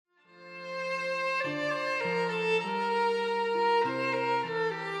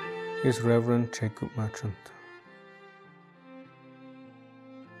is Reverend Jacob Merchant,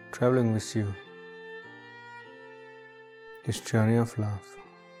 traveling with you this journey of love.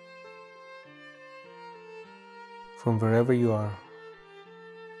 From wherever you are,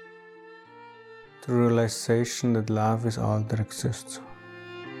 the realization that love is all that exists.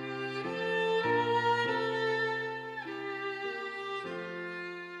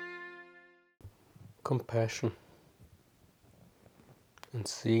 Compassion and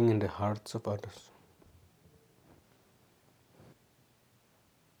seeing in the hearts of others.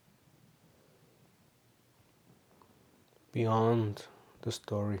 Beyond the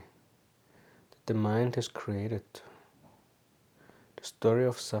story that the mind has created, the story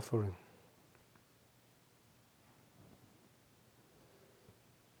of suffering.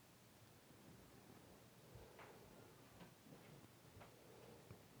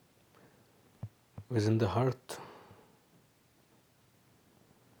 Within the heart,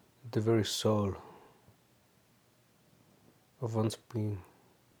 the very soul of one's being.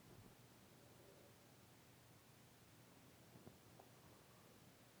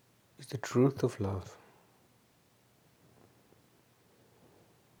 Is the truth of love.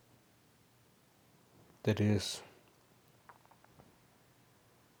 That is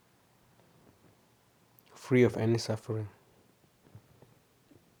free of any suffering,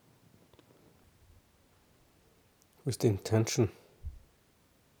 with the intention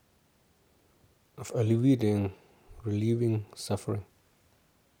of alleviating, relieving suffering.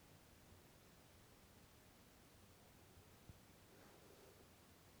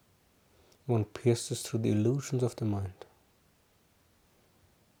 One pierces through the illusions of the mind.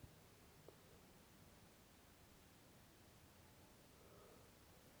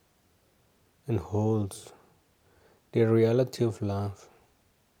 And holds the reality of love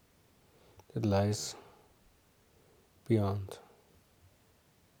that lies beyond.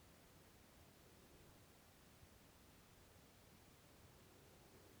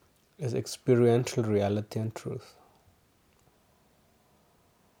 As experiential reality and truth.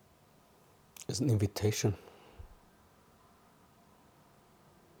 As an invitation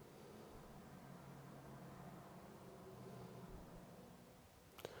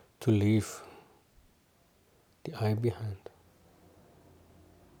to leave the I behind.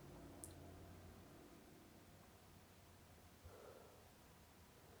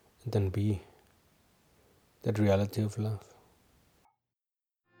 And then be that reality of love.